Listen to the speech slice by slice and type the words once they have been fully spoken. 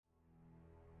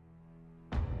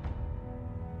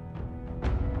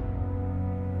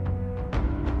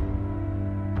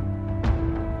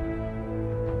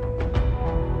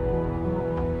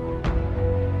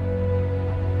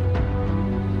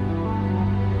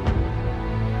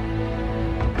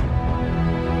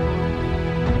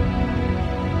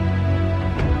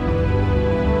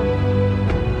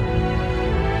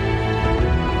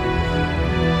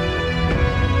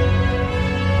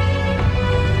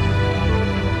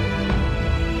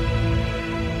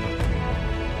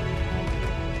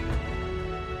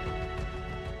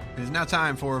is now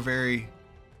time for a very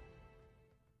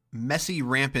messy,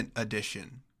 rampant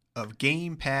edition of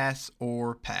Game Pass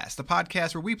or Pass, the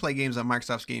podcast where we play games on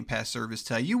Microsoft's Game Pass service,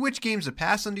 tell you which games to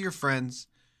pass on to your friends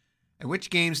and which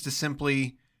games to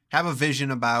simply have a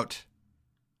vision about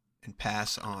and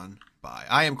pass on by.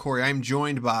 I am Corey. I am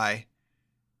joined by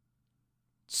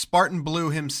Spartan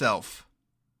Blue himself,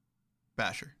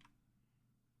 Basher.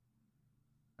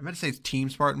 I meant to say it's Team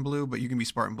Spartan Blue, but you can be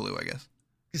Spartan Blue, I guess.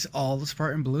 Is all the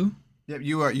Spartan Blue? Yep,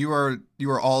 you are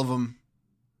all of them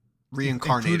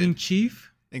reincarnated, including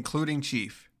Chief. Including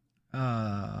Chief. You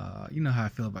know how I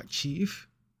feel about Chief.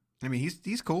 I mean,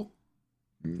 he's cool.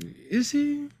 Is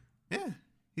he? Yeah,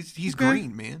 he's Okay.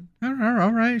 green, man.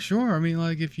 All right, sure. I mean,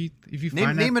 like if you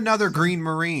Name another Green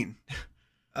Marine.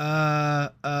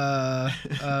 Rambo.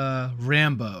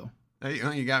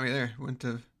 You got me there.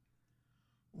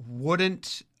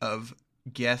 Wouldn't have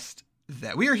guessed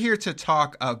that. We are here to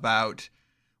talk about.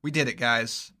 We did it,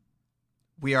 guys.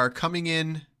 We are coming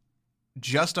in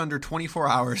just under 24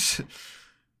 hours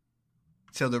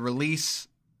till the release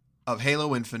of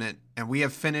Halo Infinite, and we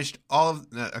have finished all of.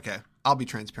 Okay, I'll be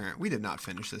transparent. We did not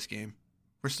finish this game.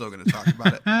 We're still going to talk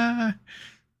about it.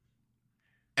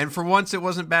 And for once, it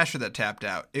wasn't Basher that tapped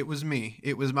out. It was me.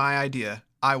 It was my idea.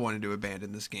 I wanted to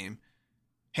abandon this game.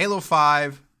 Halo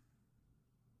 5,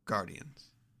 Guardians.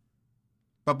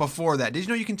 But before that, did you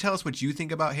know you can tell us what you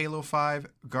think about Halo 5,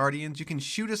 Guardians? You can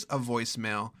shoot us a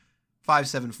voicemail,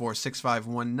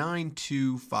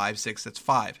 574-651-9256. That's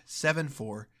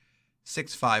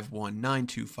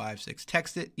 574-651-9256.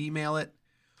 Text it, email it,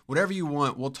 whatever you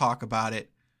want. We'll talk about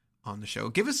it on the show.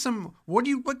 Give us some. What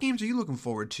games are you looking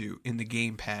forward to in the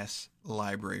Game Pass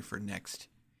library for next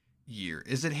year?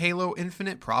 Is it Halo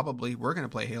Infinite? Probably. We're gonna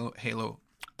play Halo.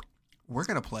 We're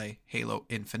gonna play Halo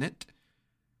Infinite.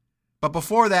 But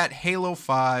before that, Halo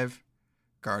 5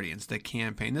 Guardians, the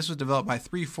campaign. This was developed by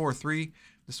 343.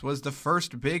 This was the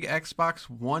first big Xbox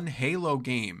One Halo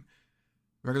game.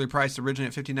 Regularly priced originally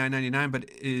at $59.99, but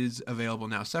is available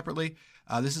now separately.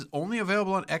 This is only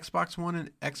available on Xbox One and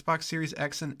Xbox Series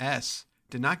X and S.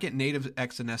 Did not get native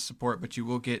X and S support, but you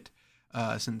will get,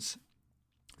 since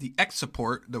the X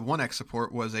support, the One X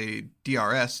support was a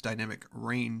DRS, dynamic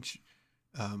range,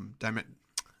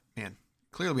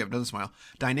 clearly we haven't done this in a while.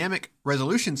 Dynamic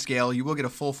resolution scale, you will get a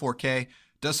full 4K.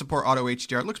 Does support auto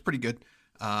HDR. It looks pretty good.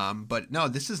 But no,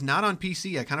 this is not on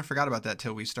PC. I kind of forgot about that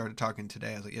till we started talking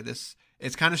today. I was like, yeah,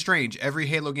 it's kind of strange. Every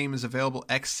Halo game is available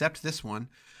except this one.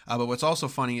 But what's also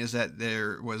funny is that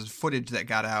there was footage that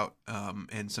got out,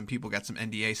 and some people got some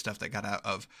NDA stuff that got out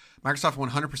of Microsoft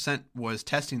 100% was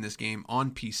testing this game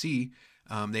on PC.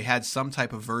 They had some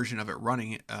type of version of it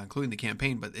running, including the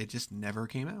campaign, but it just never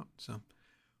came out. So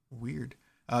weird.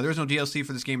 There was no DLC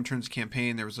for this game in terms of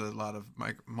campaign. There was a lot of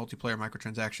multiplayer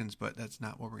microtransactions, but that's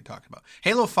not what we're talking about.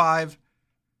 Halo 5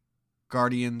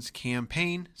 Guardians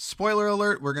campaign. Spoiler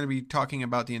alert, we're going to be talking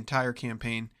about the entire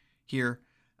campaign here.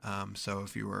 So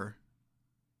if you were,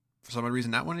 for some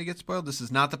reason, not wanting to get spoiled, this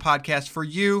is not the podcast for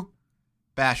you.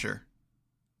 Basher.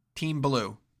 Team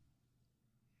Blue.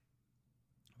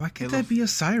 Why can't that be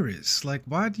Osiris? Like,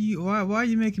 why are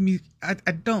you making me... I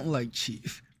don't like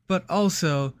Chief, but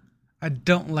also... I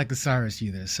don't like Osiris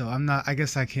either, so I'm not. I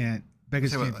guess I can't.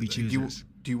 Beggars can't be choosers.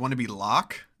 Do you want to be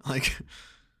Locke? Like,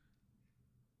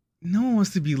 no one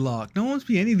wants to be Locke. No one wants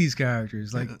to be any of these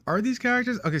characters. Like, are these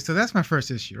characters? Okay, so that's my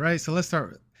first issue, right? So let's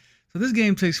start. So this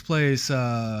game takes place,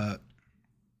 like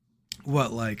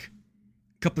a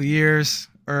couple of years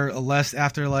or less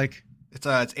after, like it's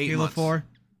 8 Halo months. 4.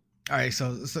 All right,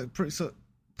 so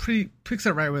pretty picks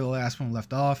up right where the last one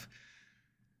left off.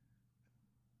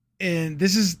 And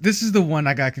this is the one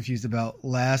I got confused about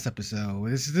last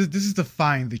episode. This is the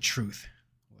Find the Truth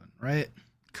one, right?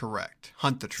 Correct.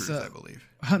 Hunt the Truth, I believe.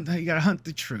 You gotta hunt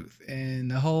the truth, and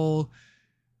the whole.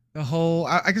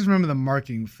 I just remember the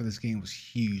marketing for this game was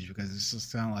huge because it's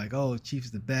just sound like, oh, Chief's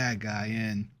the bad guy,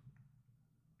 and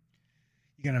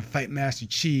you're gonna fight Master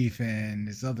Chief, and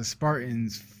there's other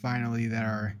Spartans finally that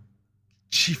are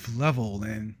Chief level,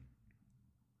 and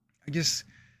I just.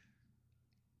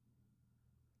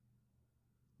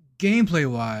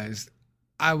 Gameplay wise,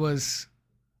 I was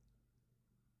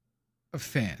a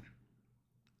fan.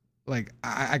 Like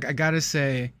I gotta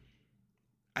say,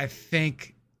 I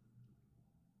think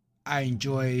I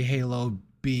enjoy Halo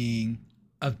being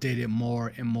updated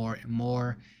more and more and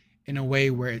more in a way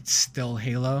where it's still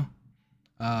Halo.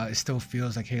 It still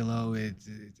feels like Halo. It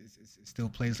still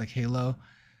plays like Halo.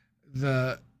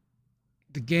 The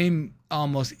game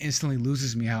almost instantly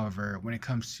loses me, however, when it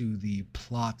comes to the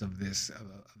plot of this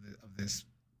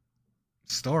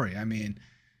story. I mean,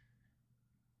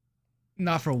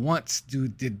 not for once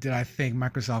did I think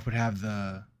Microsoft would have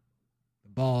the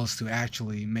balls to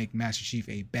actually make Master Chief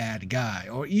a bad guy,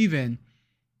 or even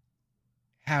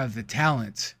have the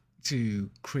talent to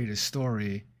create a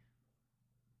story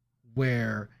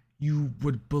where you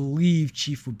would believe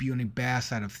Chief would be on the bad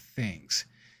side of things.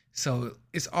 So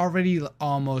it's already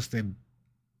almost a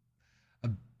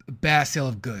bad sale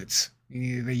of goods.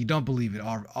 You don't believe it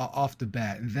off the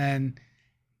bat. And then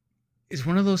it's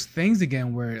one of those things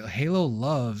again where Halo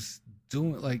loves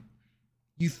doing, like,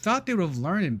 you thought they would have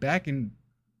learned it back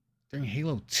during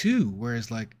Halo 2, where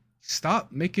it's like,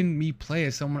 stop making me play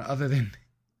as someone other than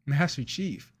Master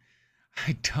Chief.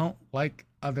 I don't like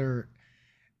other.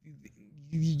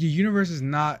 Your universe is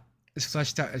not as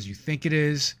fleshed out as you think it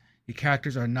is. Your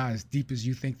characters are not as deep as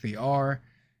you think they are.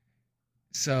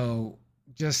 So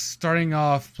just starting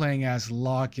off playing as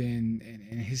Locke and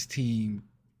his team,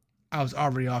 I was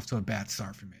already off to a bad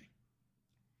start for me.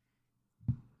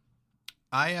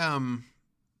 I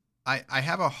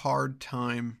have a hard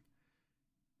time,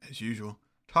 as usual,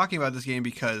 talking about this game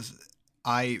because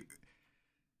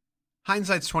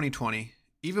hindsight's 2020.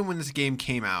 Even when this game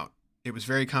came out, it was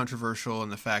very controversial in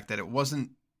the fact that it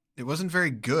wasn't very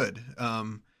good.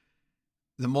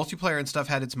 The multiplayer and stuff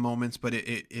had its moments, but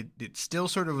it still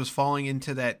sort of was falling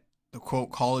into the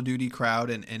quote Call of Duty crowd,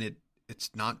 and it's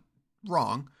not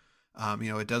wrong.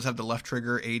 It does have the left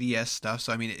trigger ADS stuff,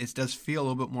 so I mean it does feel a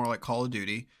little bit more like Call of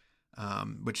Duty,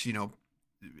 which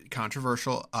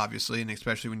controversial obviously, and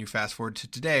especially when you fast forward to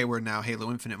today, where now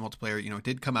Halo Infinite multiplayer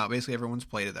did come out. Basically everyone's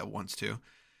played it that wants to.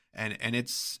 And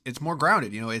it's more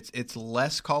grounded, it's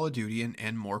less Call of Duty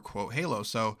and more quote Halo.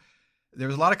 So there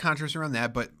was a lot of controversy around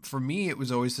that, but for me, it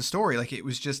was always the story. Like, it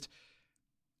was just,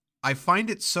 I find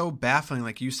it so baffling,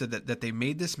 like you said, that they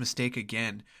made this mistake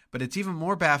again, but it's even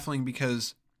more baffling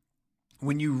because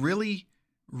when you really,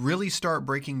 really start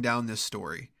breaking down this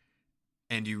story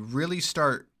and you really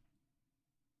start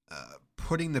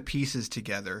putting the pieces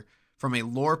together from a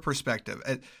lore perspective,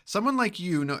 someone like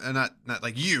you, not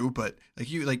like you, but like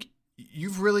you, like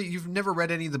you've never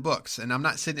read any of the books, and I'm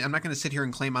not going to sit here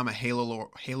and claim I'm a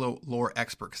Halo lore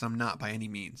expert, because I'm not by any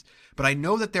means. But I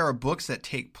know that there are books that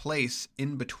take place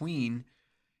in between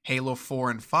Halo 4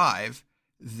 and 5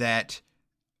 that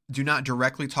do not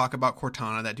directly talk about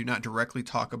Cortana, that do not directly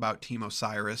talk about Team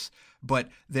Osiris, but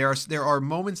there are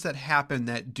moments that happen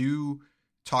that do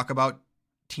talk about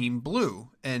Team Blue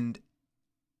and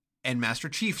Master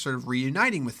Chief sort of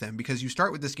reuniting with them, because you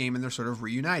start with this game and they're sort of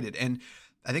reunited. And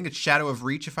I think it's Shadow of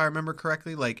Reach, if I remember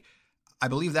correctly. Like, I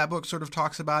believe that book sort of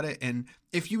talks about it. And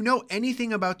if you know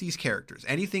anything about these characters,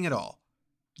 anything at all,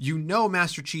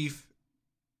 Master Chief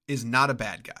is not a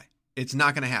bad guy. It's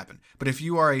not going to happen. But if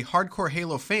you are a hardcore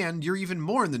Halo fan, you're even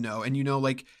more in the know. And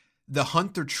like, the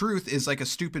hunt the truth is like a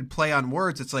stupid play on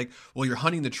words. It's like, well, you're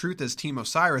hunting the truth as Team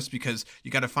Osiris because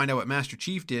you got to find out what Master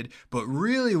Chief did. But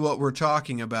really what we're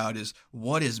talking about is,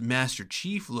 what is Master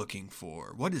Chief looking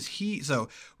for? What is he? So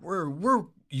we're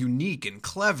unique and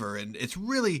clever. And it's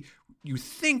really, you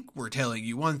think we're telling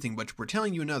you one thing, but we're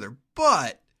telling you another.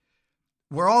 But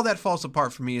where all that falls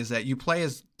apart for me is that you play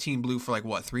as Team Blue for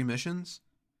 3 missions.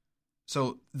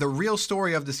 So the real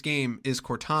story of this game is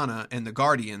Cortana and the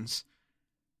Guardians.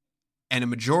 And a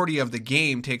majority of the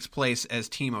game takes place as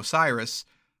Team Osiris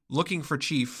looking for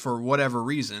Chief for whatever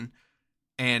reason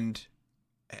and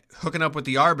hooking up with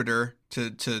the Arbiter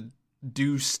to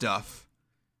do stuff.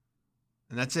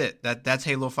 And that's it. That's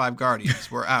Halo 5 Guardians.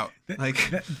 We're out.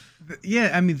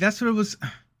 Yeah, I mean, that's what it was.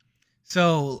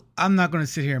 So I'm not going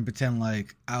to sit here and pretend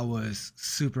like I was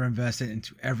super invested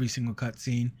into every single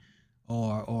cutscene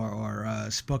or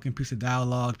spoken piece of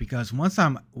dialogue, because once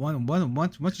you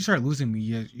start losing me,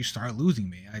 you start losing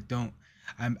me.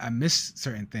 I miss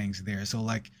certain things there. So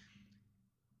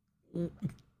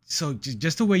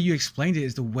just the way you explained it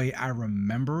is the way I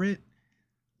remember it.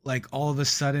 Like, all of a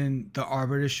sudden the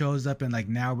Arbiter shows up and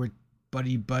now we're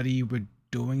buddy, we're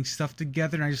doing stuff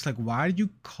together, and I just why did you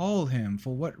call him,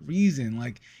 for what reason?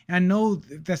 And I know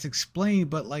that's explained,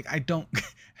 but I don't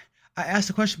I asked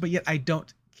the question, but yet I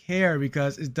don't care,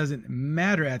 because it doesn't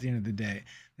matter at the end of the day.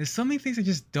 There's so many things that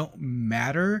just don't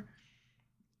matter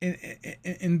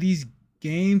in these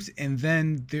games, and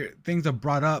then things are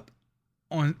brought up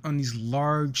on these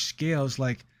large scales,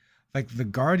 like the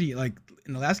Guardian.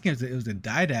 In the last games, it was the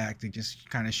Didact that just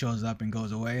kind of shows up and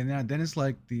goes away, and then it's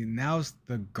now it's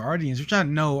the Guardians, which I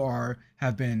know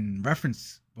have been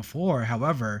referenced before.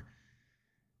 However,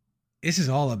 this is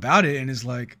all about it, and it's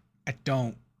I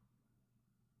don't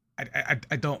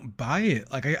buy it.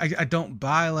 I don't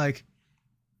buy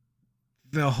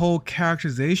the whole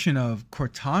characterization of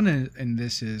Cortana in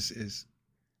this is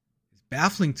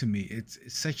baffling to me. It's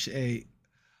such a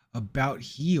about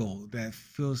heel that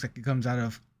feels like it comes out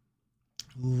of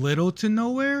little to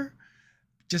nowhere.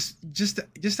 Just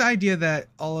the idea that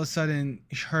all of a sudden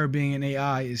her being an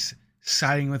AI is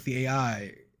siding with the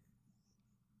AI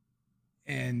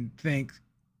and think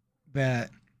that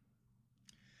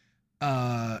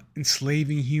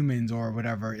enslaving humans or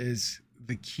whatever is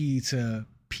the key to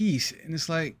peace. And it's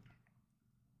like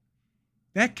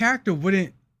that character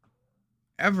wouldn't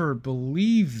ever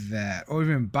believe that or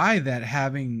even buy that,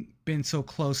 having been so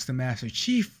close to Master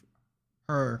Chief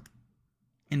her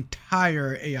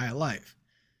entire AI life.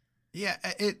 Yeah,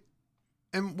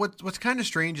 and what's kind of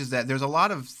strange is that there's a lot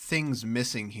of things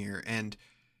missing here, and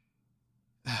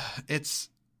it's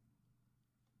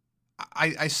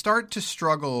I start to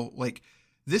struggle. Like,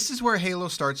 this is where Halo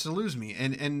starts to lose me,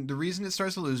 and the reason it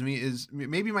starts to lose me is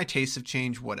maybe my tastes have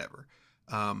changed, whatever.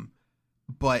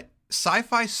 But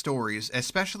sci-fi stories,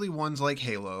 especially ones like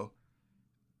Halo,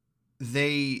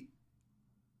 they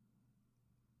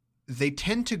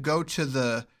tend to go to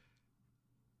the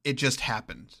it just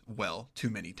happened well too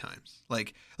many times.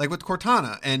 Like with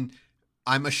Cortana, and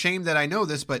I'm ashamed that I know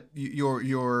this, but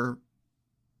your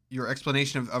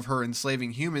explanation of her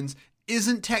enslaving humans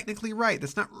isn't technically right.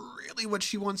 That's not really what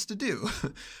she wants to do.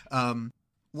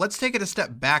 Let's take it a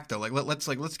step back though.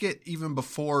 Let's get even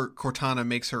before Cortana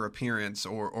makes her appearance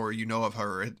or you know of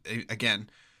her. Again,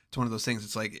 it's one of those things.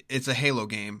 It's like, it's a Halo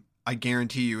game. I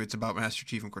guarantee you it's about Master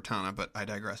Chief and Cortana, but I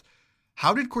digress.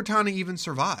 How did Cortana even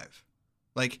survive?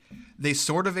 Like, they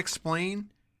sort of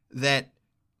explain that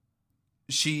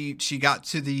she got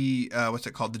to the what's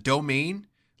it called? The domain.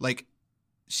 Like,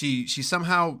 she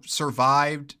somehow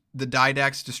survived the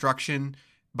Didax destruction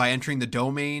by entering the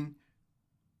domain.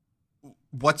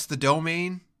 What's the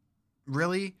domain,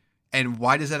 really? And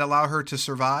why does that allow her to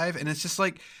survive? And it's just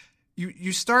like,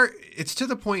 you start, it's to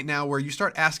the point now where you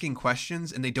start asking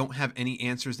questions and they don't have any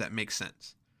answers that make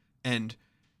sense. And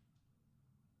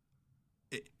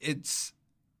it's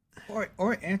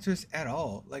or answers at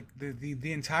all. Like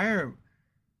the entire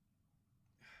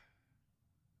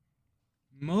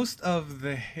most of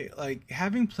the like,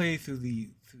 having played through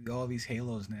all these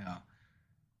Halos now,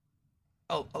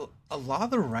 a lot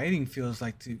of the writing feels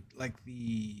like if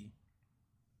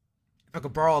I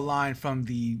could borrow a line from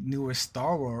the newer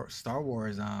Star Wars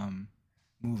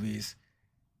movies,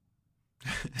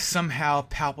 somehow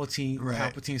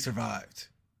Palpatine survived.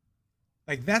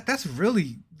 Like that's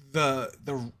really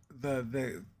the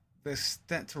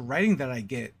extent to writing that I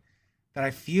get, that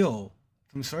I feel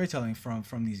from storytelling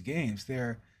from these games.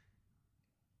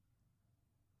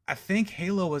 I think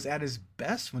Halo was at its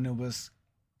best when it was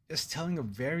just telling a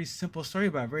very simple story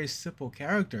about a very simple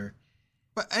character.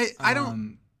 But I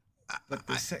don't. But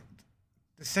the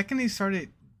second they started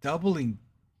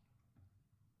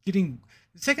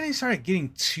getting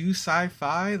too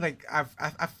sci-fi, like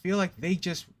I feel like they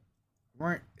just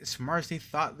weren't as smart as they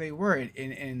thought they were,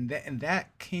 and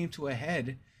that came to a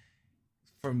head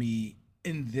for me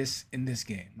in this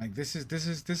game. Like, this is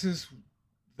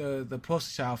the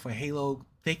poster child for Halo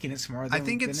thinking it's smarter than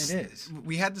it is.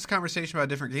 We had this conversation about a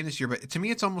different game this year, but to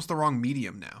me it's almost the wrong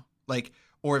medium now. Like,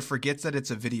 or it forgets that it's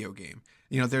a video game.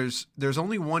 You know, there's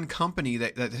only one company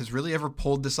that has really ever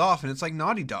pulled this off, and it's like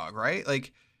Naughty Dog, right?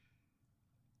 Like,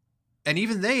 and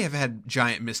even they have had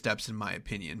giant missteps in my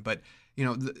opinion. But, you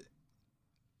know,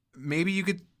 maybe you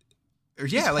could, or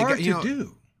yeah, it's like, hard you to know,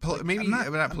 do. Maybe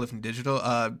not Polyphony Digital,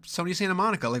 Sony Santa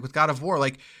Monica, like with God of War.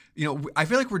 Like, you know, I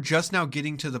feel like we're just now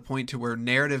getting to the point to where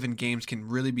narrative in games can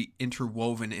really be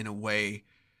interwoven in a way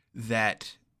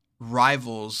that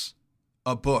rivals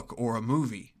a book or a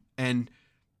movie. And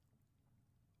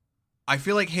I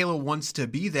feel like Halo wants to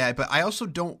be that, but I also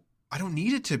don't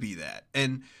need it to be that.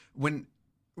 And when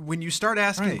you start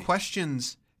asking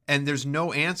questions and there's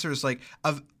no answers, like,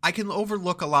 I can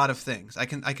overlook a lot of things. I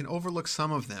can overlook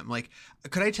some of them. Like,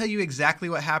 could I tell you exactly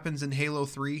what happens in Halo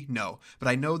 3? No, but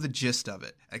I know the gist of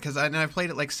it because I've played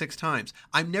it like 6 times.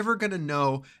 I'm never going to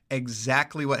know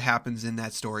exactly what happens in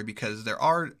that story because there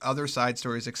are other side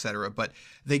stories, etc. But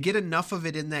they get enough of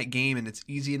it in that game and it's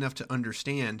easy enough to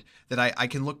understand that I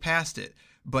can look past it.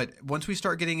 But once we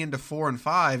start getting into 4 and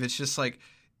 5, it's just like,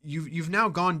 You've now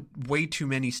gone way too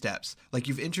many steps. Like,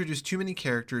 you've introduced too many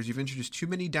characters. You've introduced too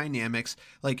many dynamics.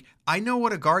 Like, I know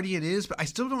what a Guardian is, but I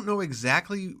still don't know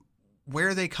exactly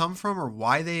where they come from or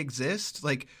why they exist.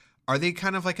 Like, are they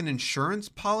kind of like an insurance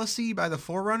policy by the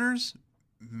Forerunners?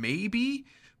 Maybe.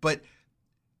 But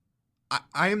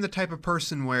I am the type of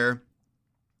person where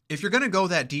if you're going to go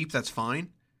that deep, that's fine.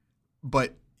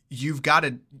 But you've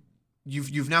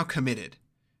now committed.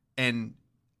 And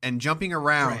jumping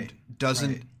around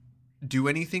doesn't do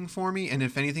anything for me, and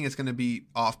if anything, it's going to be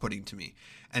off-putting to me,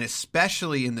 and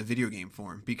especially in the video game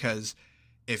form, because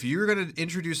if you're going to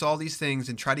introduce all these things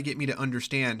and try to get me to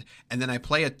understand, and then I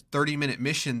play a 30-minute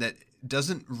mission that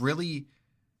doesn't really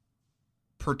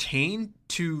pertain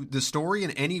to the story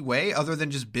in any way other than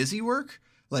just busy work,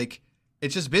 like,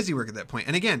 it's just busy work at that point.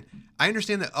 And again, I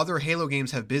understand that other Halo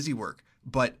games have busy work,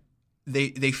 but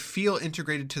they feel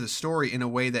integrated to the story in a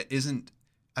way that isn't,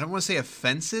 I don't want to say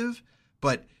offensive,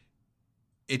 but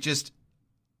it just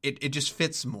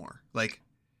fits more. Like,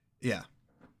 yeah.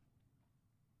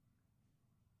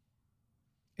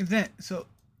 And then so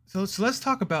let's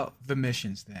talk about the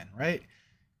missions then, right?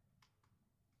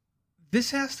 This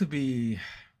has to be,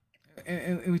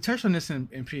 and we touched on this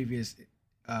in previous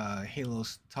Halo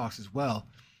talks as well.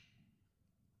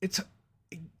 It's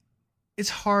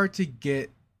hard to get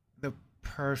the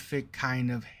perfect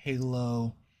kind of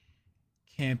Halo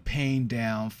campaign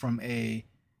down from a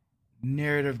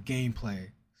narrative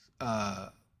gameplay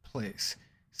place.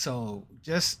 So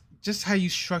just how you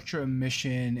structure a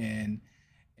mission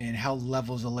and how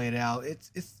levels are laid out.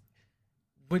 It's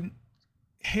when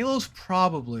Halo's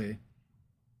probably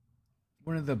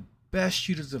one of the best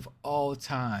shooters of all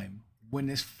time when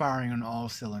it's firing on all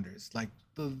cylinders. Like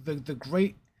the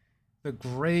great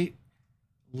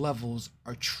levels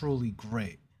are truly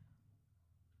great.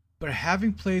 But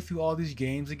having played through all these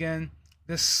games again,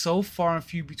 they're so far and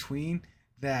few between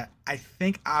that I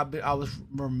think I was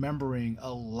remembering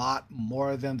a lot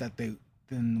more of them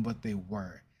than what they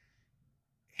were.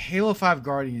 Halo 5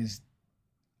 Guardians,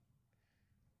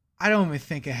 I don't even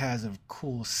think it has a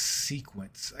cool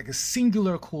sequence, like a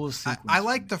singular cool sequence. I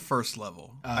like the first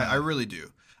level. I really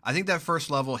do. I think that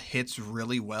first level hits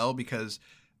really well because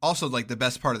also, like, the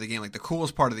best part of the game, like the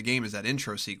coolest part of the game is that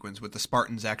intro sequence with the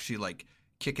Spartans actually like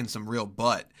kicking some real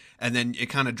butt, and then it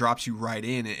kind of drops you right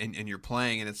in and you're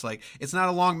playing, and it's like, it's not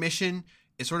a long mission.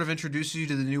 It sort of introduces you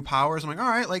to the new powers. I'm like, all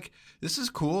right, like, this is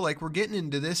cool. Like, we're getting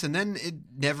into this, and then it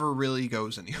never really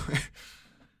goes anywhere.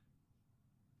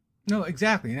 No,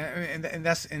 exactly, and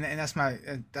that's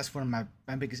one of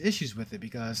my biggest issues with it,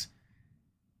 because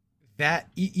that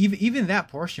even that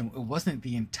portion, it wasn't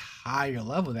the entire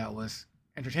level that was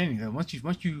entertaining. That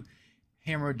once you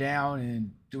hammer down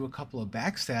and do a couple of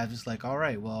backstabs, it's like, all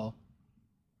right, well,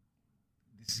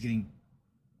 this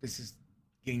is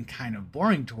getting kind of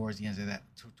boring towards the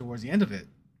end of it.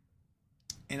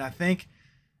 And I think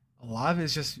a lot of it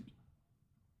is just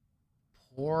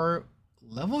poor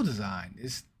level design.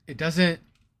 It doesn't,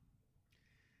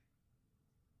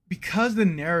 because the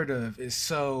narrative is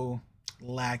so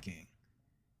lacking.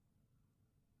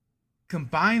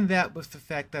 Combine that with the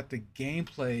fact that the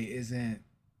gameplay isn't,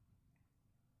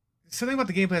 something about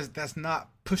the gameplay that's not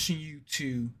pushing you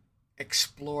to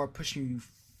explore, pushing you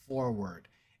forward.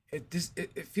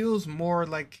 It feels more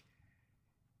like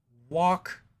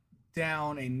walk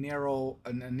down a narrow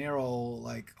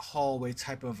like hallway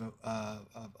type of an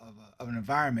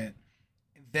environment,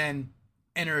 and then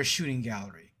enter a shooting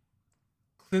gallery,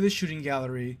 clear the shooting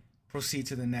gallery, proceed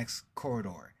to the next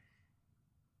corridor.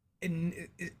 And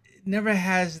it never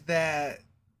has that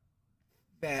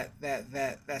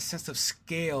sense of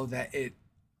scale that it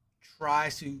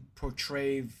tries to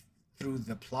portray through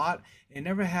the plot. It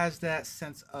never has that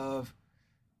sense of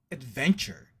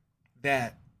adventure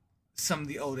that some of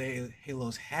the old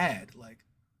Halos had, like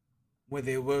where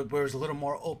it was a little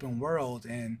more open world,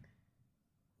 and,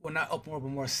 well, not open world, but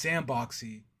more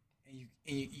sandboxy, and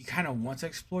you kind of want to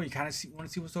explore, you kind of want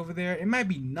to see what's over there. It might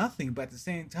be nothing, but at the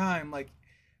same time, like,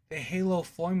 the Halo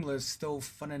formula is still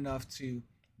fun enough to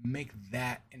make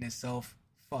that in itself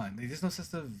fun. There's no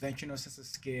sense of adventure, no sense of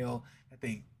scale that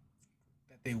they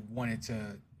wanted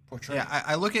to portray. Yeah,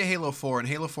 I look at Halo 4, and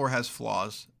Halo 4 has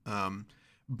flaws,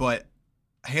 but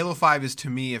Halo 5 is, to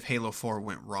me, if Halo 4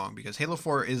 went wrong, because Halo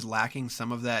 4 is lacking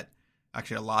some of that,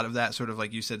 actually a lot of that sort of,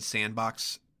 like you said,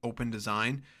 sandbox open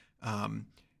design.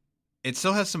 It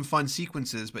still has some fun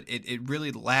sequences, but it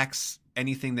really lacks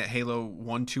anything that Halo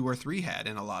 1, 2, or 3 had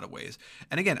in a lot of ways.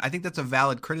 And again, I think that's a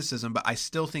valid criticism, but I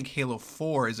still think Halo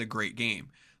 4 is a great game,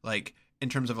 like, in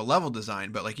terms of a level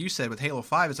design. But like you said, with Halo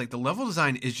 5, it's like the level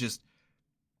design is just,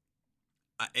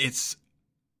 it's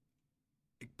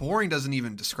boring, doesn't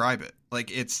even describe it.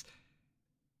 Like, it's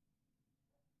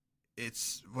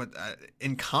what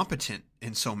incompetent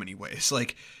in so many ways.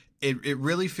 Like, it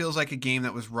really feels like a game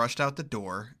that was rushed out the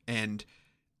door, and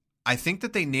I think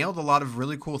that they nailed a lot of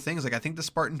really cool things. Like, I think the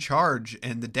Spartan charge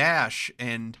and the dash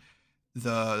and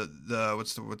the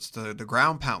what's the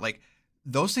ground pound, like,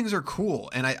 those things are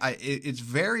cool. And it's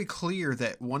very clear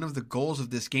that one of the goals of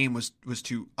this game was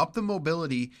to up the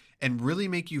mobility and really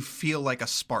make you feel like a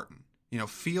Spartan.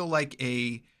 feel like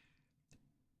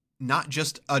not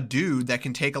just a dude that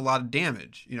can take a lot of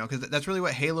damage, because that's really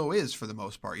what Halo is for the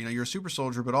most part. You're a super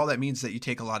soldier, but all that means is that you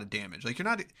take a lot of damage. Like, you're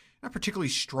not particularly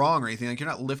strong or anything. Like, you're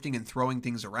not lifting and throwing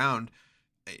things around,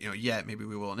 yet. Maybe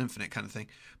we will in Infinite kind of thing.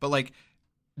 But like,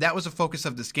 that was a focus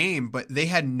of this game, but they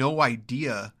had no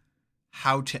idea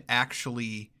how to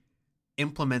actually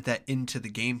implement that into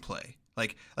the gameplay.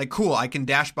 Like cool, I can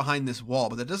dash behind this wall,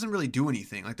 but that doesn't really do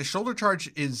anything. Like, the shoulder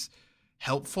charge is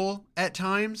helpful at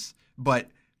times,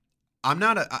 but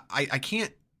I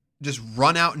can't just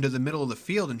run out into the middle of the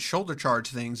field and shoulder charge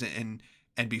things and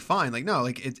be fine. Like, no,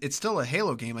 like it's still a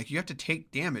Halo game. Like, you have to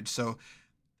take damage. So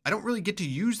I don't really get to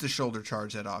use the shoulder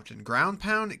charge that often. Ground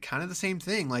pound, kind of the same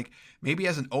thing. Like, maybe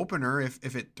as an opener,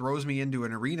 if it throws me into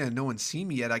an arena and no one's seen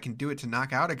me yet, I can do it to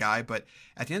knock out a guy. But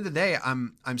at the end of the day,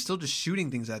 I'm still just shooting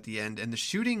things at the end, and the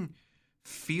shooting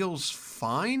feels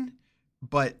fine.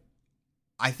 But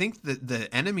I think that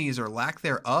the enemies or lack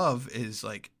thereof is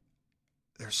like,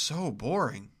 they're so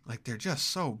boring. Like, they're just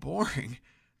so boring.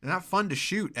 They're not fun to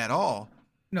shoot at all.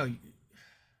 No,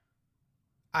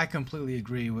 I completely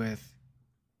agree with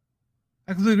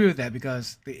that,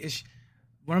 because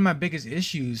one of my biggest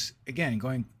issues, again,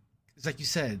 it's like you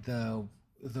said, the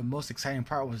most exciting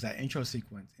part was that intro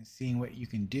sequence and seeing what you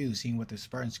can do, seeing what the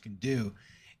Spartans can do.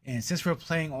 And since we're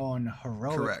playing on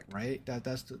heroic, correct, right? So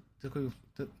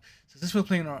since we're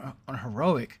playing on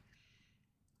heroic,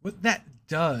 what that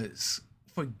does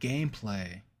for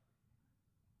gameplay,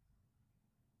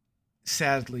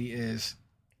 sadly, is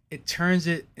it turns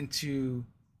it into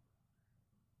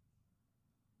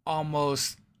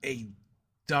almost a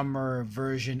dumber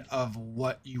version of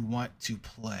what you want to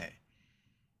play.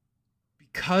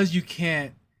 Because you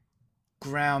can't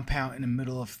ground pound in the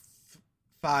middle of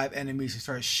 5 enemies and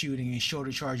start shooting and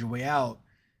shoulder charge your way out,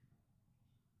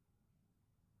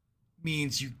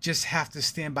 means you just have to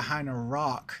stand behind a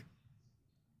rock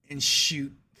and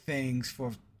shoot things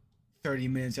for 30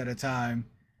 minutes at a time,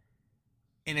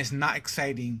 and it's not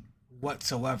exciting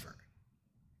whatsoever.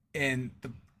 And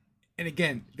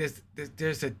again,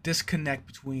 there's a disconnect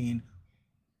between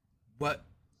what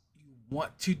you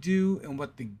want to do and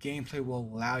what the gameplay will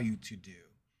allow you to do.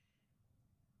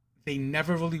 They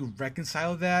never really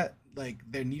reconcile that. Like,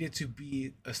 there needed to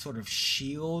be a sort of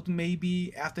shield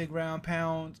maybe after ground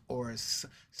pound, or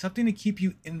something to keep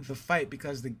you in the fight,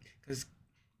 because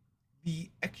the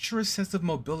extra sense of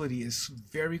mobility is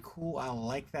very cool. I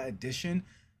like that addition,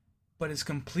 but it's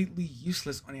completely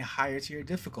useless on a higher tier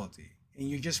difficulty. And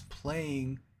you're just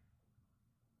playing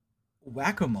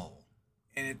whack-a-mole,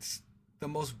 and it's the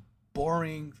most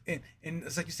boring. And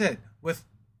it's like you said, with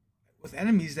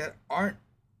enemies that aren't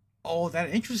all that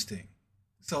interesting.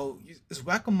 So it's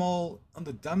whack-a-mole on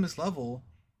the dumbest level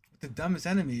with the dumbest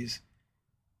enemies,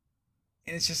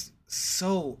 and it's just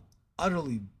so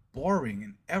utterly boring.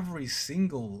 And every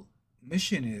single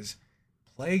mission is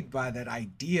plagued by that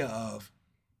idea of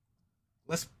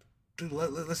let's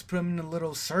put them in a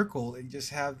little circle and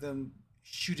just have them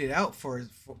shoot it out for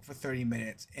 30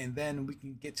 minutes, and then we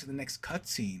can get to the next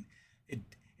cutscene. It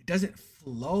doesn't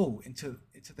flow into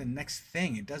the next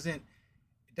thing. It doesn't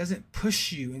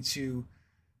push you into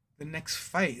the next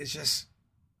fight. It's just,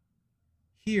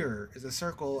 here is a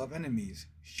circle of enemies.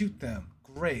 Shoot them.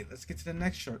 Great. Let's get to the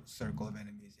next circle of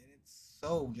enemies. And it's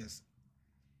so just,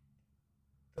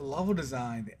 the level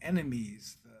design, the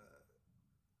enemies,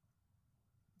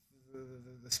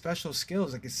 the special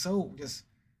skills, like, it's so just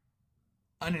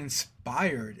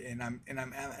uninspired, and I'm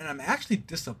actually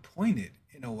disappointed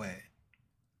in a way.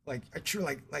 Like,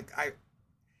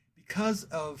 because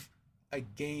of a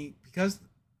game, because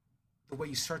the way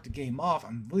you start the game off,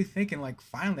 I'm really thinking, like,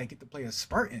 finally I get to play a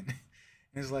Spartan.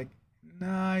 And it's like,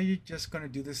 nah, you're just gonna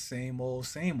do the same old.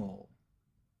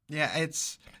 Yeah,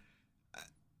 it's,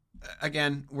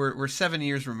 again, we're 7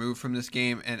 years removed from this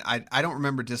game, and I don't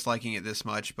remember disliking it this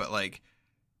much, but like,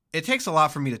 it takes a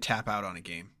lot for me to tap out on a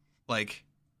game. Like,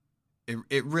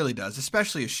 it really does,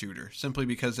 especially a shooter, simply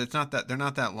because they're not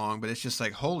that long, but it's just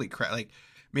like, holy crap. Like,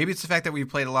 maybe it's the fact that we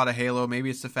played a lot of Halo. Maybe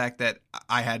it's the fact that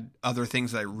I had other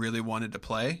things that I really wanted to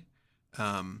play.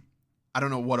 I don't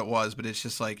know what it was, but it's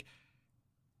just like,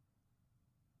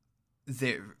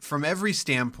 from every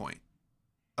standpoint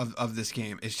of this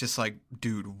game, it's just like,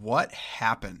 dude, what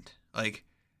happened? Like,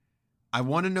 I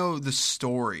want to know the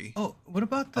story. Oh, what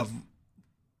about the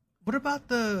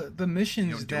missions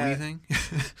you don't do that anything?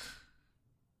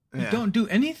 you don't do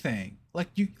anything? Like,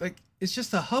 it's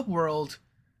just a hub world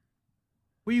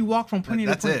where you walk from point A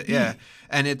to point B. That's it, yeah.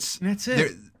 And that's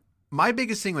it. My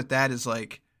biggest thing with that is,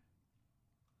 like,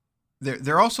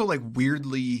 they're also, like,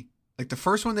 weirdly, like, the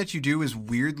first one that you do is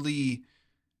weirdly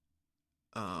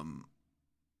um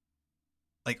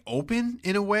like open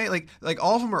in a way. Like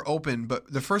all of them are open,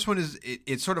 but the first one is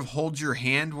it sort of holds your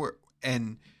hand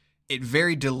and it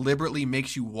very deliberately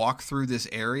makes you walk through this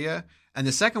area. And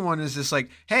the second one is just like,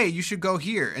 hey, you should go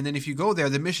here. And then if you go there,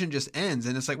 the mission just ends.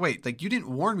 And it's like, wait, like you didn't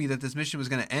warn me that this mission was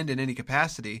going to end in any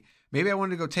capacity. Maybe I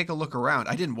wanted to go take a look around.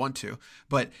 I didn't want to.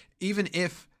 But even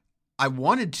if I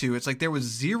wanted to, it's like there was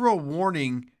zero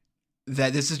warning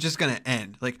that this is just going to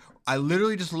end. Like I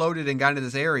literally just loaded and got into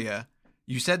this area.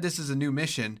 You said this is a new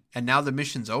mission and now the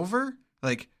mission's over?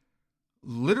 Like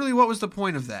literally what was the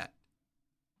point of that?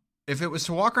 If it was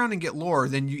to walk around and get lore,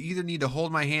 then you either need to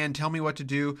hold my hand, tell me what to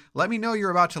do, let me know you're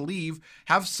about to leave,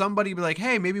 have somebody be like,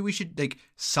 hey, maybe we should, like,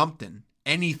 something,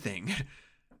 anything.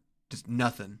 Just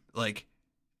nothing. Like,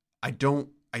 I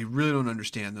really don't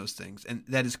understand those things. And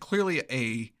that is clearly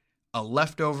a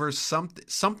leftover.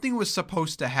 Something was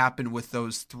supposed to happen with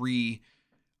those 3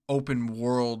 open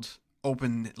world,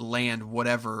 open land,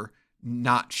 whatever,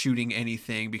 not shooting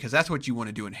anything, because that's what you want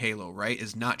to do in Halo, right?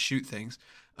 Is not shoot things.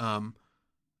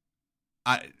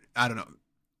 I don't know.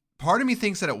 Part of me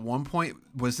thinks that at one point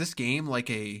was this game like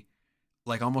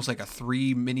almost like a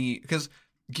 3 mini, because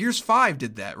Gears 5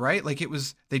 did that, right? Like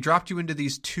they dropped you into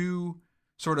these 2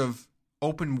 sort of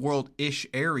open world-ish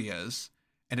areas,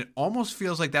 and it almost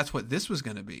feels like that's what this was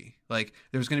going to be. Like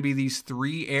there was going to be these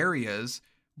 3 areas,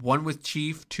 1 with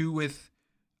Chief, 2 with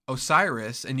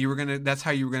Osiris, and that's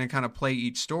how you were going to kind of play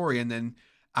each story. And then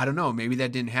I don't know, maybe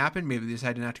that didn't happen. Maybe they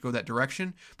decided not to go that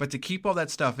direction. But to keep all that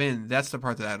stuff in, that's the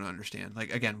part that I don't understand.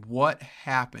 Like, again, what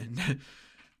happened?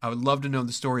 I would love to know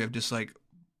the story of just like,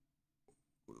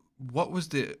 what was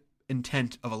the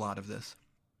intent of a lot of this?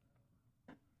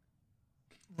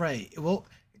 Right. Well,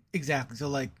 exactly. So,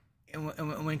 like,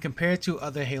 when compared to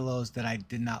other Halos that I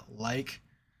did not like,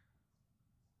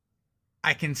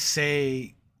 I can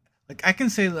say,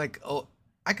 oh,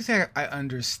 I can say I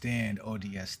understand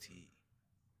ODST.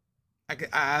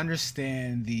 I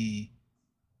understand the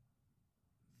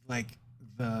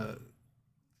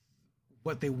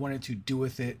what they wanted to do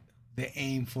with it, the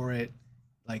aim for it.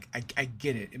 Like I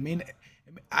get it.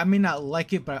 I may not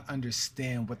like it, but I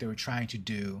understand what they were trying to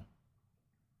do,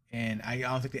 and I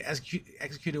don't think they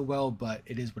executed well. But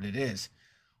it is what it is.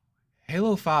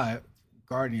 Halo 5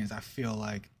 Guardians. I feel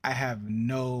like I have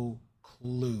no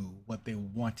clue what they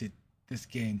wanted this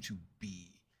game to be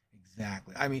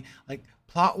exactly. I mean, like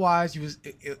plot wise,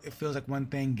 it feels like one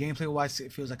thing. Gameplay wise,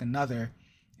 it feels like another.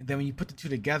 And then when you put the 2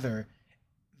 together,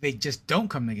 they just don't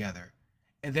come together.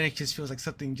 And then it just feels like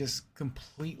something just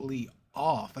completely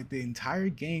off. Like the entire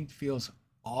game feels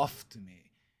off to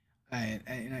me. And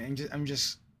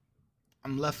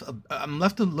I'm left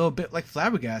a little bit like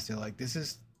flabbergasted. Like this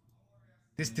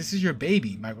is your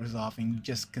baby, Microsoft, and you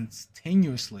just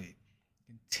continuously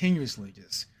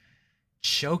just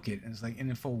choke it. And it's like, and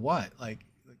then for what? Like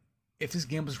if this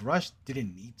game was rushed, did it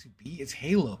need to be? It's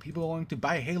Halo. People are going to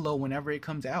buy Halo whenever it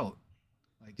comes out.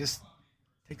 Like just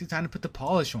take the time to put the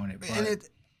polish on it. But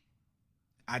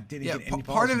I didn't get any polish.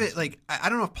 Part of it, like I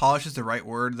don't know if polish is the right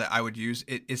word that I would use.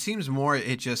 It seems more.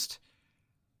 It just.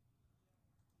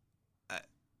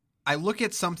 I look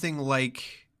at something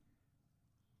like,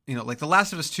 like The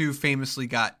Last of Us 2 famously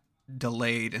got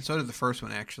delayed, and so did the first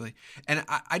one actually. And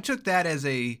I took that as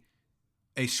a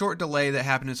short delay that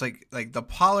happened. It's like the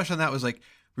polish on that was like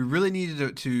we really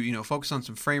needed to focus on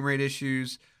some frame rate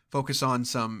issues, focus on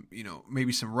some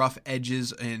maybe some rough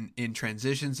edges in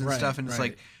transitions and stuff. And it's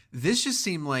like this just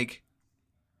seemed like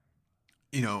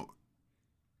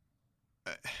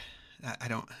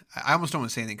I almost don't want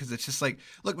to say anything because it's just like,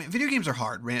 look, man, video games are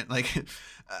hard, man. Like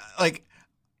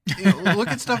look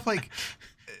at stuff like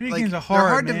video games are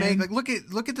hard, to make. Like look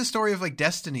at the story of like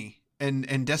Destiny.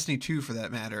 And Destiny 2 for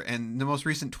that matter, and the most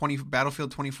recent Battlefield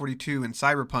 2042 and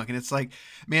Cyberpunk, and it's like,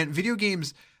 man, video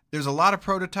games, there's a lot of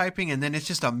prototyping, and then it's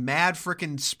just a mad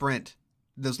freaking sprint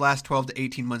those last 12 to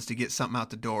 18 months to get something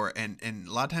out the door, and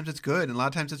a lot of times it's good, and a lot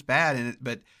of times it's bad,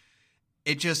 but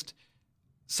it just,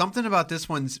 something about this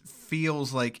one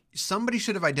feels like somebody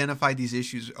should have identified these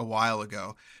issues a while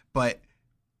ago, but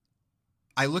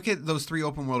I look at those 3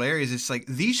 open world areas, it's like,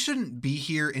 these shouldn't be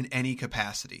here in any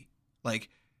capacity. Like,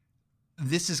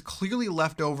 this is clearly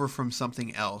left over from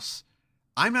something else.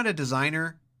 I'm not a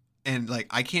designer, and like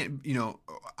I can't,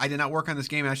 I did not work on this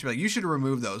game. And I should be like, you should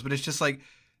remove those. But it's just like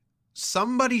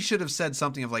somebody should have said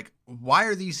something of like, why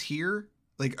are these here?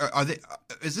 Like, are they?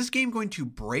 Is this game going to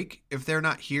break if they're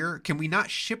not here? Can we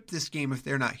not ship this game if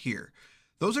they're not here?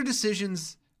 Those are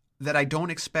decisions that I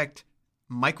don't expect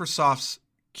Microsoft's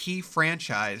key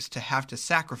franchise to have to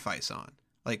sacrifice on.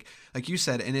 Like you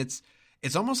said, and it's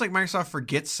almost like Microsoft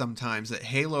forgets sometimes that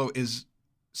Halo is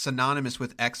synonymous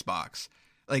with Xbox.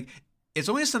 Like, it's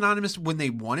only synonymous when they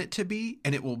want it to be,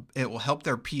 and it will help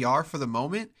their PR for the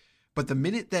moment. But the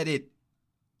minute that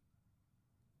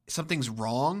something's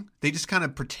wrong, they just kind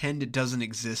of pretend it doesn't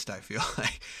exist. I feel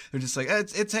like they're just like,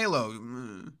 it's Halo,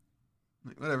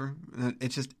 whatever.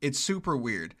 It's super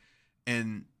weird.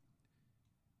 And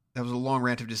that was a long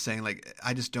rant of just saying, like,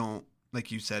 I just don't,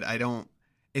 like you said,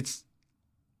 it's,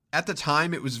 at the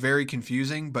time it was very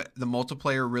confusing, but the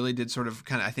multiplayer really did sort of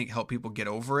kind of, I think, help people get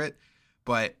over it.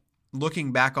 But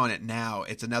looking back on it now,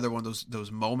 it's another one of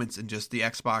those moments in just the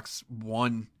Xbox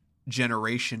One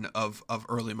generation of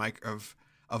early of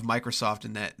Microsoft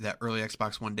in that early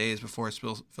Xbox One days before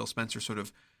Phil Spencer sort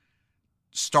of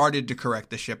started to correct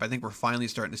the ship. I think we're finally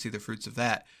starting to see the fruits of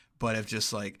that, but of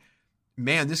just like,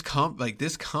 man, this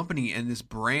company and this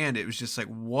brand, it was just like,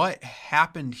 what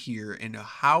happened here and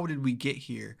how did we get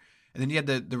here? And then you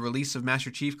had the release of Master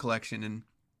Chief Collection, and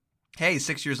hey,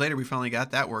 6 years later, we finally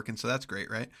got that working. So that's great.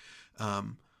 Right. I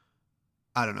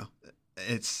don't know.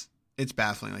 It's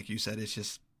baffling. Like you said, it's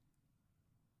just,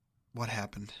 what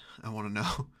happened? I want to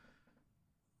know.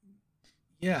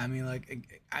 Yeah, I mean,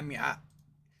 I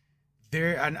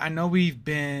know we've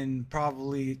been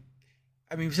probably,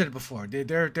 I mean, we said it before.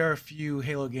 There are a few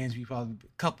Halo games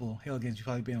couple Halo games we've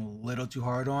probably been a little too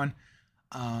hard on.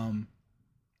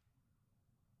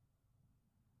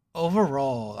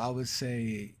 Overall, I would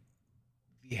say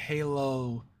the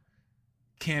Halo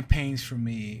campaigns for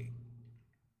me,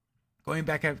 going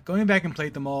back and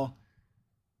played them all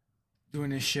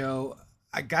during this show,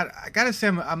 I gotta say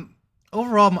I'm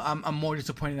overall I'm more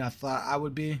disappointed than I thought I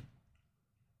would be.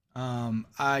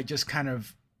 I just kind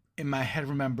of in my head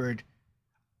remembered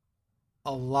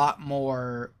a lot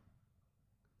more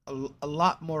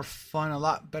fun, a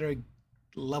lot better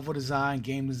level design,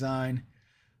 game design,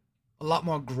 a lot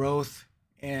more growth.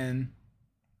 And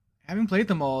having played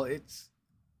them all, it's,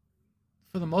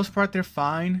 for the most part, they're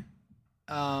fine.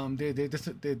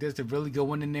 There's a really good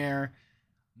one in there,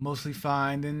 mostly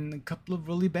fine, then a couple of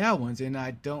really bad ones. And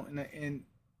I don't,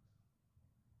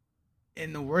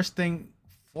 and the worst thing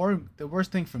for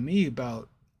me about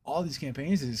all these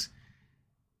campaigns is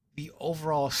the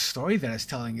overall story that it's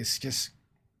telling. Is just,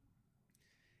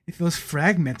 it feels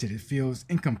fragmented, it feels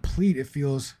incomplete, it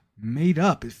feels made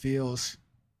up, it feels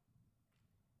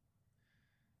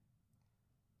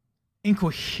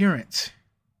incoherent,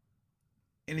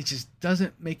 and it just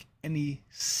doesn't make any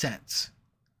sense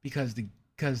because the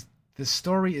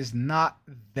story is not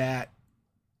that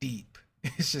deep.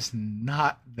 It's just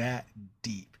not that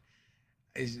deep.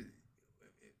 If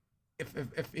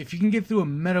you can get through a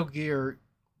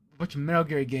bunch of Metal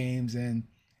Gear games and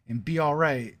be all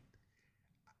right,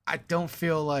 I don't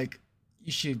feel like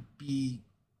you should be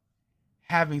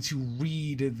having to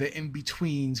read the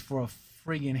in-betweens for a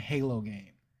friggin' Halo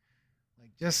game.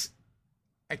 Like, just,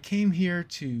 I came here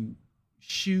to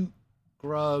shoot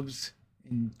grubs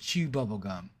and chew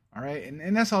bubblegum, all right?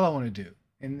 And that's all I want to do.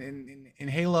 And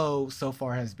Halo so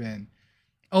far has been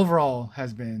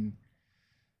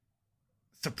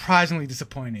surprisingly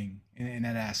disappointing in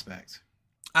that aspect.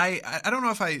 I don't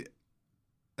know if I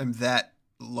am that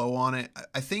low on it.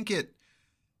 I think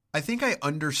I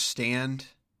understand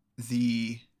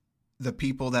the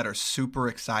people that are super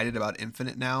excited about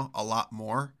Infinite now a lot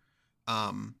more.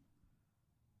 I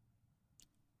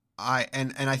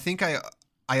think I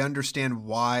understand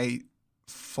why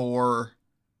 4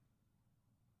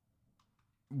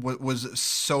 was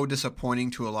so disappointing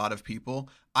to a lot of people.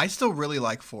 I still really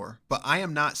like 4, but I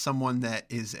am not someone that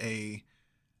is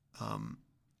I'm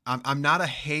not a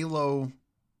Halo,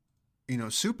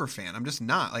 super fan. I'm just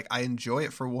not. Like, I enjoy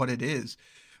it for what it is.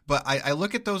 But I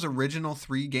look at those original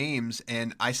 3 games,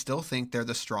 and I still think they're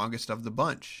the strongest of the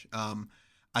bunch.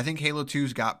 I think Halo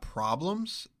 2's got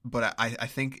problems, but I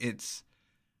think it's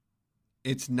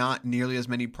not nearly as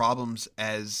many problems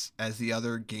as the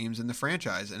other games in the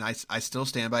franchise. And I still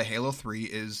stand by Halo 3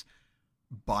 is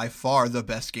by far the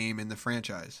best game in the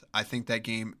franchise. I think that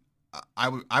game,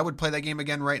 I would play that game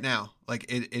again right now. Like,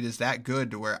 it is that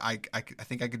good to where I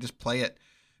think I could just play it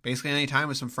basically any time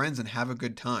with some friends and have a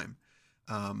good time.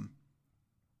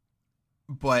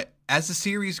 But as the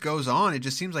series goes on, it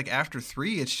just seems like after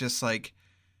 3, it's just like,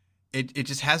 it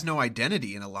just has no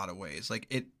identity in a lot of ways.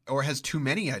 Like, or has too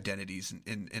many identities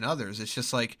in others. It's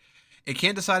just like, it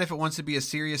can't decide if it wants to be a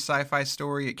serious sci-fi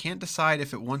story. It can't decide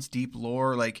if it wants deep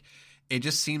lore. Like, it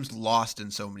just seems lost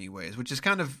in so many ways, which is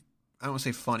kind of, I don't want to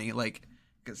say funny, like,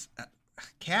 because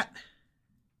cat.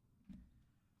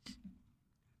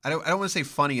 I don't want to say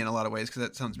funny in a lot of ways because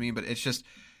that sounds mean, but it's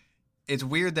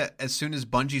weird that as soon as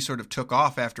Bungie sort of took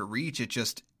off after Reach, it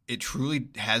it truly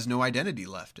has no identity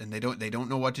left, and they don't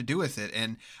know what to do with it.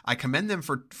 And I commend them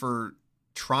for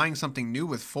trying something new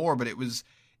with 4, but it was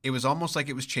almost like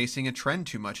it was chasing a trend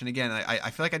too much. And again, I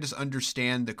feel like I just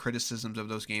understand the criticisms of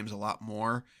those games a lot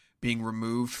more being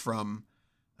removed from,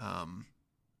 I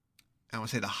don't want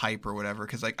to say the hype or whatever,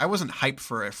 because like I wasn't hyped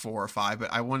for a 4 or 5,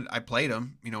 but I played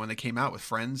them, when they came out with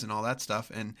friends and all that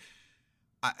stuff, and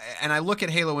I look at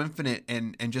Halo Infinite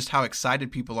and just how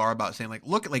excited people are about saying like,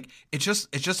 look, like it's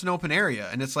just an open area,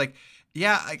 and it's like,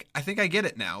 yeah, I think I get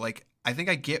it now. Like I think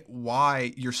I get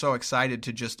why you're so excited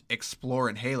to just explore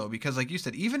in Halo, because like you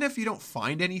said, even if you don't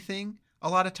find anything a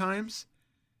lot of times,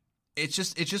 it's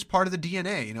just part of the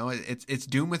DNA, it's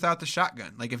Doom without the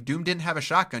shotgun. Like if Doom didn't have a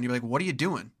shotgun, you'd be like, what are you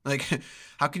doing? Like,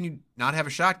 how can you not have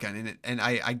a shotgun? And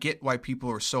I get why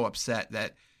people are so upset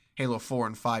that Halo 4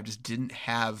 and 5 just didn't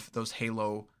have those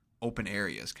Halo open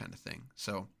areas kind of thing.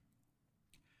 So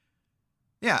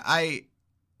yeah,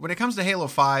 when it comes to Halo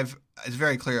 5, it's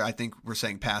very clear. I think we're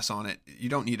saying pass on it. You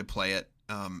don't need to play it.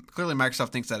 Clearly Microsoft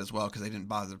thinks that as well, because they didn't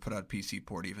bother to put out a PC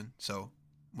port even. So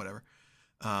whatever.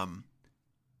 I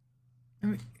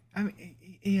mean,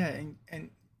 yeah, and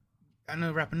I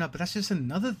know wrapping up, but that's just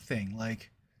another thing.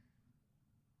 Like,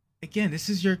 again, this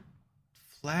is your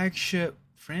flagship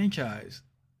franchise.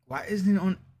 Why isn't it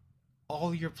on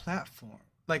all your platform?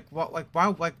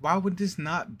 Why would this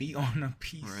not be on a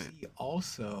PC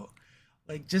also?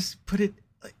 Like, just put it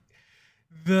like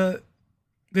the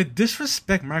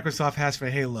disrespect Microsoft has for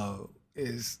Halo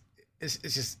is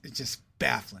just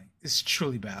baffling. It's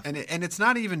truly baffling. And it's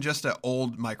not even just an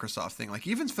old Microsoft thing. Like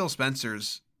even Phil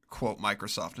Spencer's quote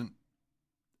Microsoft and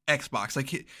Xbox, like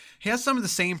he has some of the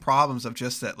same problems of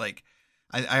just that. Like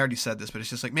I already said this, but it's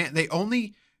just like, man, they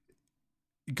only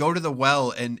go to the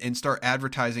well and start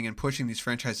advertising and pushing these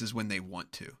franchises when they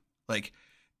want to. Like,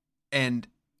 and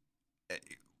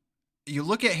you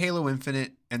look at Halo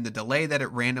Infinite and the delay that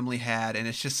it randomly had, and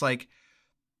it's just like,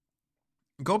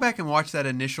 go back and watch that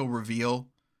initial reveal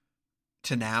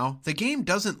to now. The game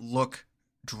doesn't look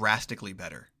drastically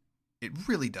better. It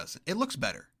really doesn't. It looks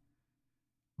better.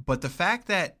 But the fact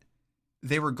that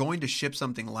they were going to ship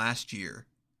something last year,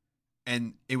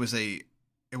 and it wasn't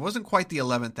quite the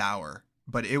 11th hour,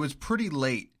 but it was pretty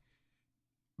late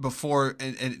before,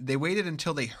 and they waited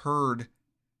until they heard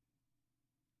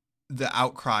the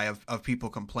outcry of people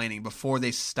complaining before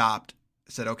they said,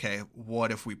 okay,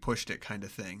 what if we pushed it, kind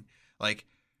of thing. Like,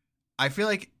 I feel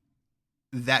like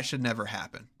that should never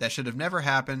happen. That should have never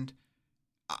happened.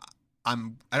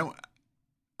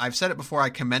 I've said it before. I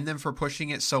commend them for pushing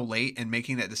it so late and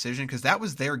making that decision, because that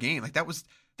was their game. Like that was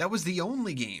the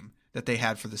only game that they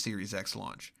had for the Series X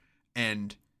launch,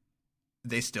 and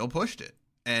they still pushed it.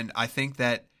 And I think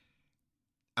that,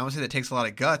 I won't say that takes a lot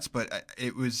of guts, but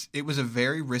it was a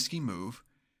very risky move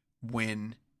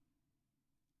when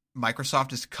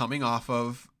Microsoft is coming off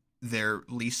of their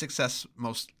least successful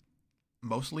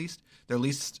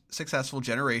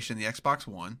generation, the Xbox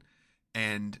One,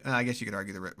 and I guess you could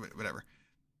argue whatever.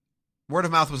 Word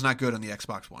of mouth was not good on the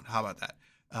Xbox One. How about that?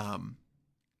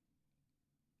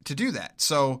 To do that.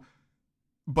 So,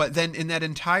 but then in that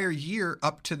entire year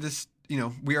up to this,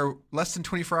 we are less than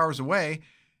 24 hours away.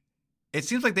 It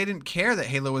seems like they didn't care that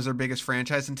Halo was their biggest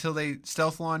franchise until they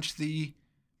stealth launched the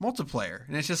multiplayer.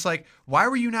 And it's just like, why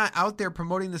were you not out there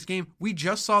promoting this game? We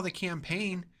just saw the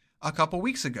campaign a couple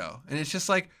weeks ago. And it's just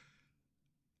like,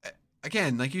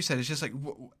 again, like you said, it's just like,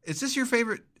 is this your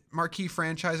favorite marquee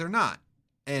franchise or not?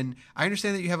 And I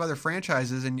understand that you have other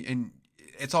franchises and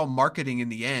it's all marketing in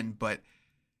the end, but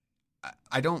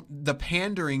the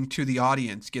pandering to the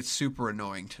audience gets super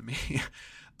annoying to me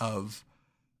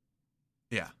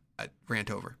rant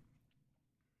over.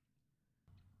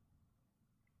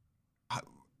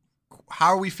 How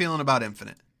are we feeling about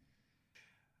Infinite?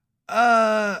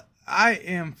 I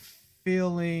am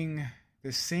feeling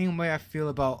the same way I feel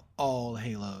about all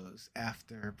Halos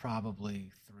after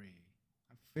probably 3.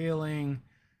 I'm feeling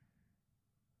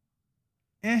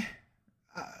I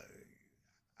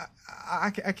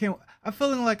can't. I'm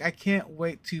feeling like I can't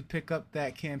wait to pick up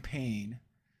that campaign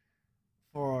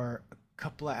for a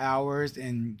couple of hours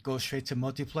and go straight to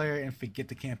multiplayer and forget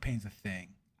the campaign's a thing.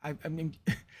 I mean,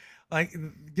 like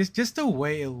just the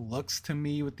way it looks to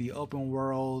me with the open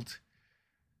world,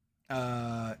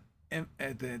 the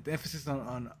emphasis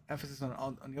on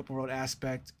the open world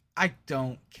aspect. I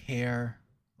don't care.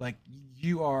 Like,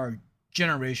 you are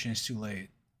generations too late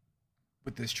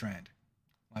with this trend.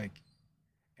 Like,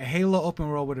 a Halo open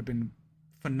world would have been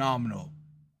phenomenal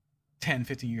 10,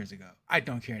 15 years ago. I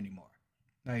don't care anymore.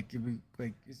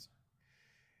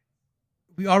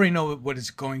 We already know what it's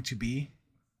going to be.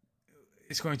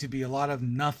 it's going to be a lot of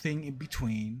nothing in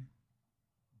between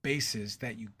bases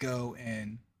that you go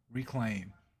and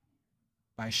reclaim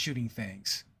by shooting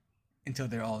things until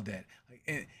they're all dead.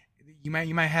 Like you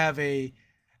might have a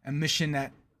mission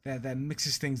that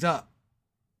mixes things up,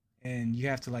 and you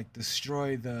have to like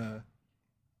destroy the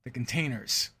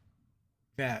containers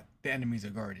that the enemies are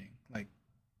guarding. Like,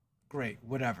 great,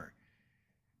 whatever.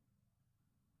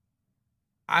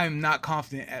 I'm not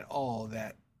confident at all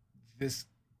that this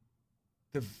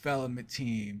development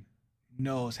team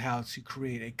knows how to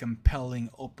create a compelling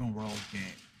open world game.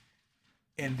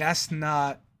 And that's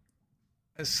not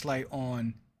a slight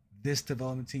on this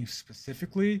development team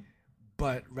specifically,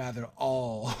 but rather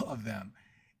all of them.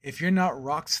 If you're not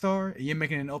Rockstar and you're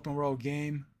making an open world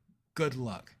game, good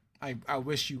luck. I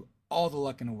wish you all the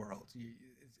luck in the world.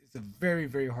 It's a very,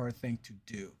 very hard thing to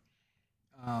do.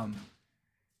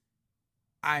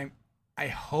 I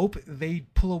hope they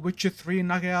pull a Witcher 3 and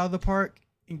knock it out of the park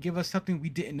and give us something we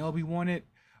didn't know we wanted,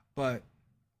 but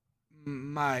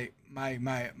my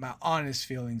honest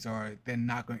feelings are they're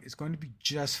not going. It's going to be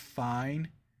just fine,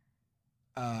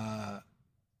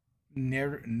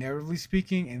 narratively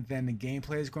speaking, and then the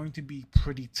gameplay is going to be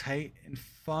pretty tight and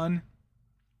fun,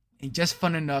 and just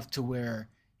fun enough to where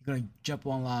you're going to jump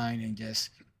online and just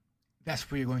that's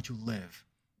where you're going to live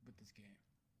with this game.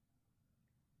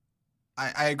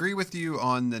 I agree with you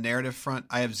on the narrative front.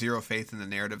 I have zero faith in the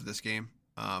narrative of this game.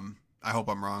 I hope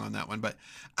I'm wrong on that one, but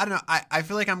I don't know. I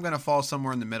feel like I'm going to fall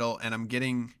somewhere in the middle, and I'm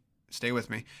getting, stay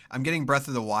with me, I'm getting Breath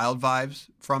of the Wild vibes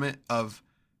from it of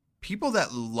people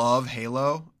that love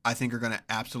Halo. I think are going to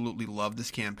absolutely love this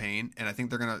campaign, and I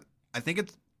think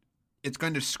it's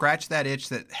going to scratch that itch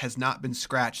that has not been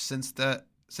scratched since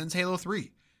Halo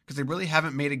 3, because they really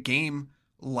haven't made a game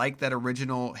like that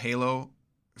original Halo,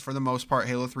 for the most part,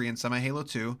 Halo 3 and semi-Halo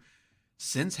 2,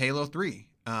 since Halo 3.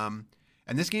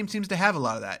 And this game seems to have a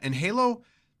lot of that. And Halo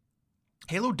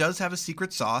does have a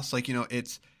secret sauce. Like,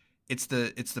 it's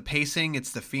the pacing,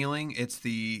 it's the feeling, it's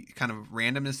the kind of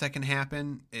randomness that can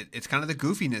happen. It's kind of the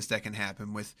goofiness that can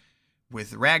happen with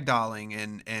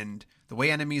ragdolling and the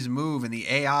way enemies move and the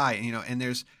AI, and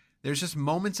there's just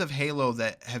moments of Halo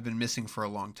that have been missing for a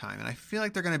long time. And I feel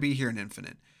like they're going to be here in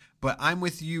Infinite. But I'm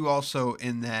with you also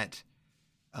in that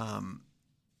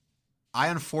I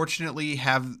unfortunately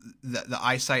have the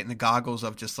eyesight and the goggles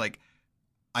of just like,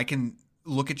 I can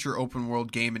look at your open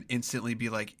world game and instantly be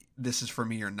like, this is for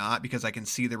me or not, because I can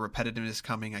see the repetitiveness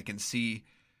coming. I can see,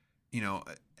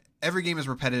 every game is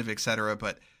repetitive, etc.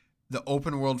 But the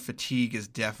open world fatigue is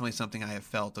definitely something I have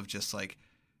felt of just like,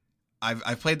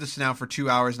 I've played this now for 2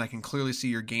 hours and I can clearly see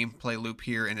your gameplay loop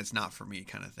here and it's not for me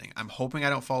kind of thing. I'm hoping I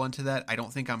don't fall into that. I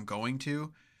don't think I'm going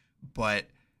to, but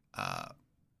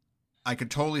I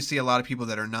could totally see a lot of people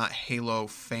that are not Halo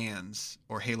fans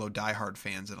or Halo diehard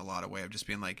fans in a lot of way of just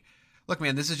being like, look,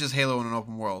 man, this is just Halo in an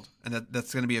open world. And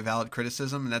that's going to be a valid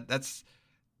criticism. And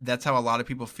that's how a lot of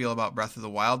people feel about Breath of the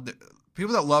Wild.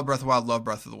 People that love Breath of the Wild love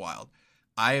Breath of the Wild.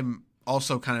 I am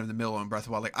also kind of in the middle on Breath of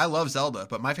the Wild. Like, I love Zelda,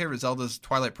 but my favorite Zelda is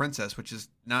Twilight Princess, which is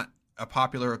not a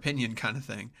popular opinion kind of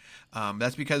thing.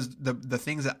 That's because the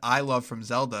things that I love from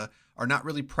Zelda are not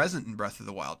really present in Breath of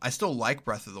the Wild. I still like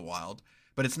Breath of the Wild,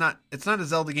 but it's not a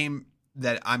Zelda game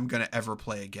that I'm going to ever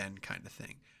play again kind of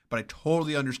thing. But I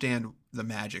totally understand the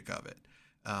magic of it,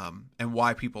 and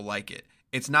why people like it.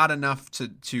 It's not enough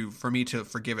for me to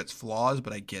forgive its flaws,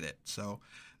 but I get it. So,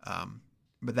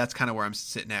 but that's kind of where I'm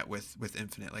sitting at with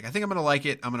Infinite. Like, I think I'm going to like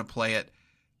it. I'm going to play it.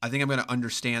 I think I'm going to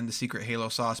understand the secret Halo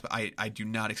sauce, but I do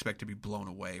not expect to be blown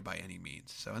away by any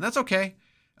means. So, and that's okay.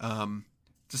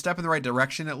 It's a step in the right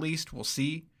direction, at least. We'll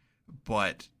see.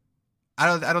 But I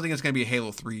don't think it's going to be a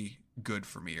Halo 3 good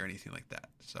for me or anything like that.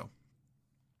 So,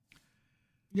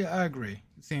 yeah, I agree.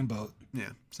 Same boat.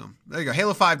 Yeah. So there you go.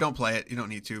 Halo 5, don't play it. You don't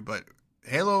need to. But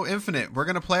Halo Infinite, we're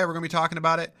going to play it. We're going to be talking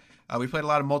about it. We played a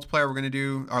lot of multiplayer. We're going to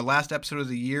do our last episode of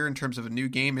the year in terms of a new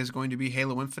game is going to be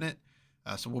Halo Infinite.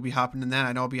 So we'll be hopping in that.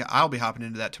 I know I'll be hopping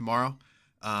into that tomorrow.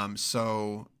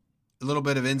 So a little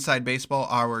bit of inside baseball.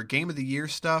 Our game of the year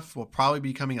stuff will probably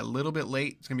be coming a little bit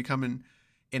late. It's going to be coming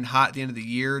in hot at the end of the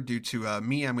year due to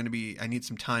me. I need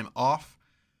some time off.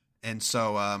 And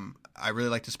so I really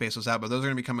like to space those out, but those are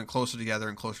going to be coming closer together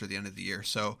and closer to the end of the year.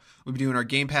 So we'll be doing our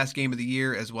Game Pass game of the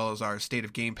year as well as our State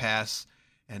of Game Pass,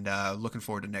 and looking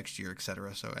forward to next year,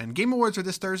 etc. So, and Game Awards are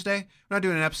this Thursday. We're not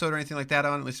doing an episode or anything like that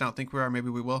on. At least I don't think we are. Maybe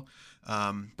we will.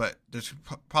 But there's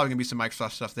probably going to be some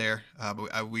Microsoft stuff there.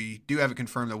 But we do have it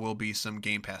confirmed there will be some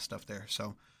Game Pass stuff there.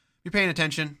 So be paying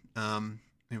attention.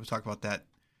 Maybe we'll talk about that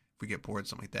if we get bored,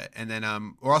 something like that. And then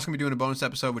we're also going to be doing a bonus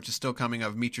episode, which is still coming,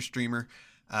 of Meet Your Streamer.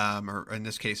 or in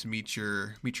this case, meet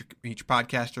your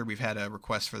podcaster. We've had a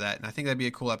request for that, and I think that'd be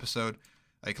a cool episode.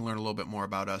 I can learn a little bit more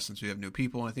about us since we have new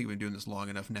people, and I think we've been doing this long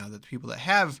enough now that the people that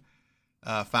have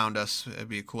found us, it'd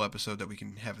be a cool episode that we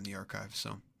can have in the archive.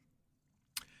 So,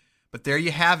 but there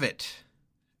you have it.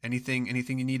 Anything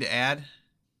you need to add?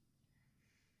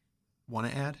 Want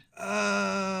to add?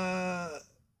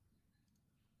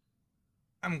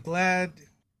 I'm glad.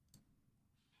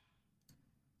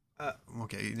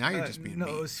 Okay, now you're just being mean.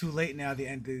 No, it's too late now. The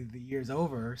end of the year's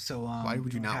over. So why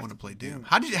would you not want to play Doom?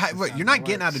 Doom. You're not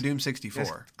getting out of Doom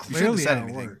 64. That's You shouldn't have clearly said how it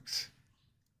anything. works.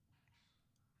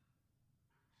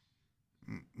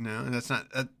 No,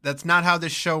 that's not how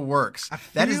this show works.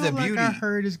 That is the beauty. I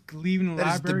heard is leaving the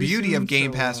That is the library beauty soon, of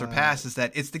Game so, Pass or Pass is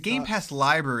that it's the Game Pass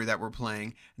library that we're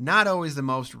playing, not always the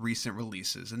most recent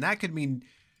releases, and that could mean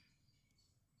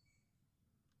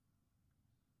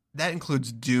that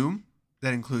includes Doom.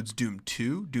 That includes Doom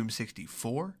 2, Doom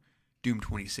 64, Doom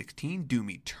 2016, Doom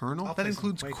Eternal. That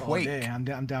includes Quake. I'm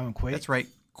down with Quake. That's right,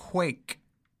 Quake,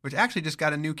 which actually just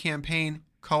got a new campaign,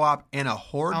 co-op, and a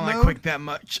horde mode. I don't like Quake that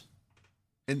much.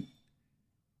 And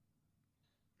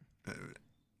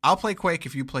I'll play Quake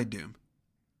if you play Doom.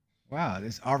 Wow,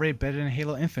 it's already better than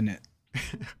Halo Infinite.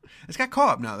 It's got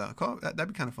co-op now, though. Co-op, that'd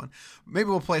be kind of fun. Maybe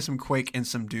we'll play some Quake and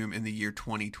some Doom in the year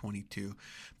 2022.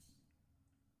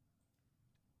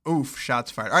 Oof,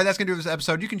 shots fired. All right, that's going to do this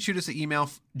episode. You can shoot us an email,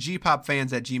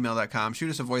 gpopfans@gmail.com.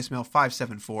 Shoot us a voicemail,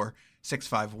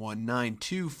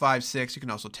 574-651-9256. You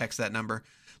can also text that number.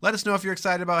 Let us know if you're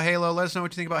excited about Halo. Let us know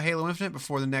what you think about Halo Infinite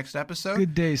before the next episode.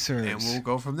 Good day, sirs. And we'll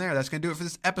go from there. That's going to do it for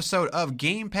this episode of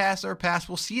Game Pass or Pass.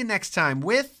 We'll see you next time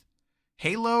with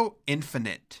Halo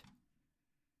Infinite.